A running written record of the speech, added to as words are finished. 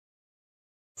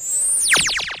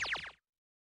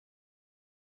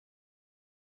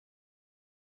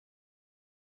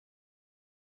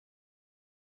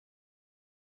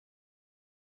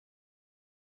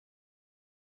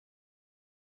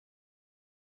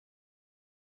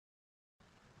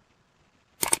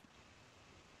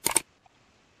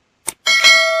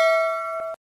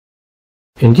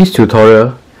In this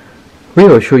tutorial, we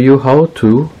will show you how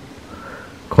to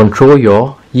control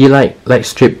your Yeelight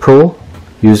Lightstrip Pro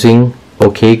using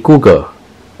OK Google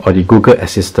or the Google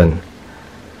Assistant.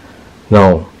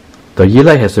 Now, the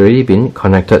Yeelight has already been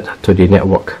connected to the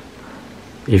network.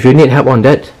 If you need help on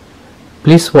that,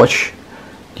 please watch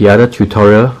the other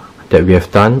tutorial that we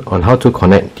have done on how to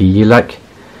connect the Yeelight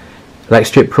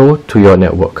Lightstrip Pro to your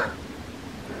network.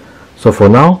 So for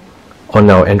now, on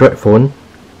our Android phone,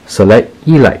 select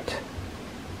Yeelight.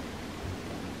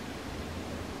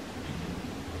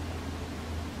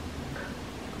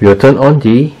 We will turn on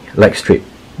the light strip.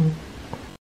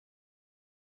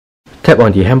 Tap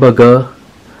on the hamburger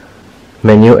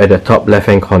menu at the top left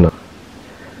hand corner.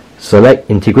 Select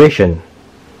Integration.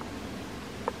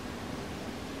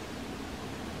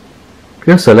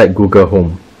 We'll select Google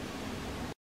Home.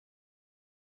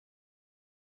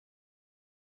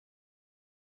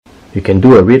 You can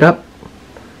do a read up,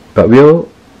 but we'll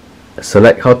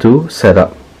select how to set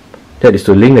up. That is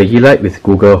to link the Yeelight with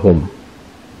Google Home.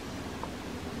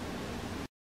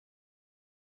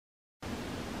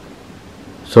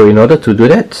 So in order to do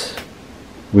that,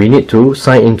 we need to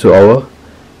sign into our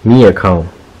Me account,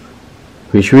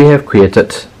 which we have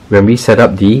created when we set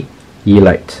up the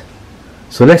Yeelight.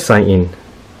 So let's sign in.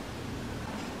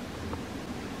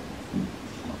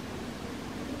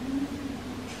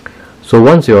 So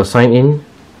once you are signed in,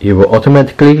 it will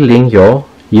automatically link your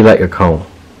Yeelight account.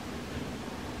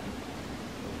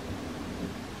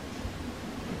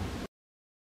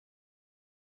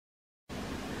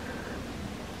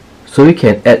 So we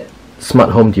can add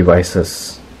smart home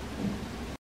devices.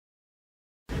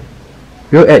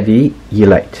 We'll add the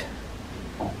Yeelight.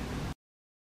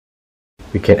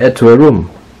 We can add to a room.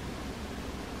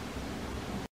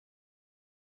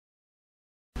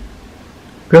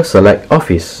 We'll select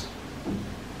Office.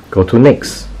 Go to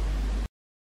Next.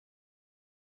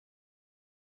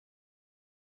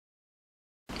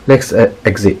 Let's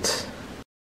exit.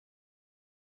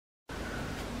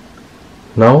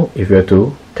 Now, if you were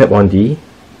to tap on the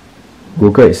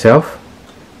Google itself,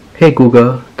 hey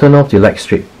Google, turn off the light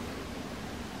strip.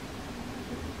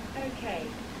 Okay,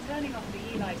 turning off the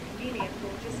Yeelight Convenient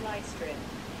Gorgeous Light Strip.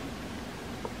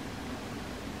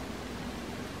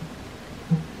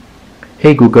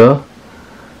 Hey Google,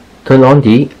 turn on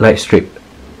the light strip.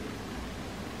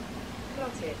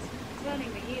 Got it.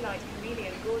 Turning the Yeelight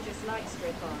Convenient Gorgeous Light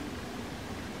Strip on.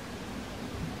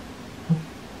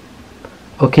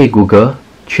 Okay Google,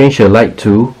 change the light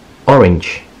to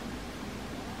orange.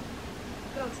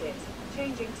 Got it.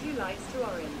 Changing two lights to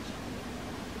orange.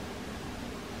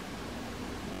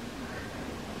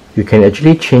 You can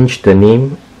actually change the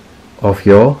name of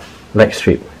your light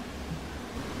strip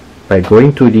by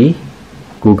going to the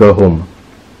Google Home.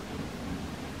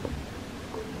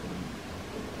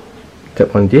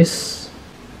 Tap on this,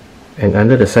 and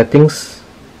under the settings,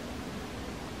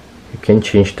 you can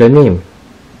change the name.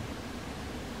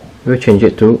 We'll change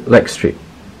it to Lightstrip.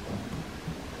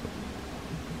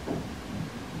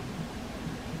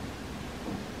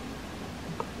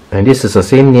 And this is the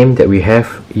same name that we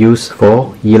have used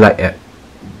for Yeelight app.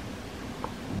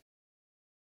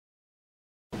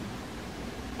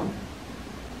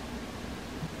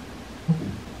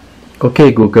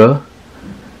 Okay Google,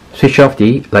 switch off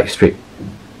the light strip.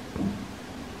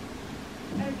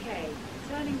 Okay,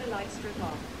 turning the light strip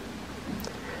off.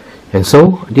 And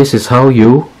so this is how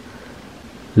you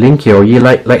link your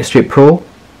Yeelight Lightstrip Pro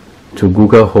to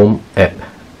Google Home app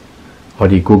or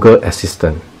the Google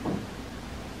Assistant.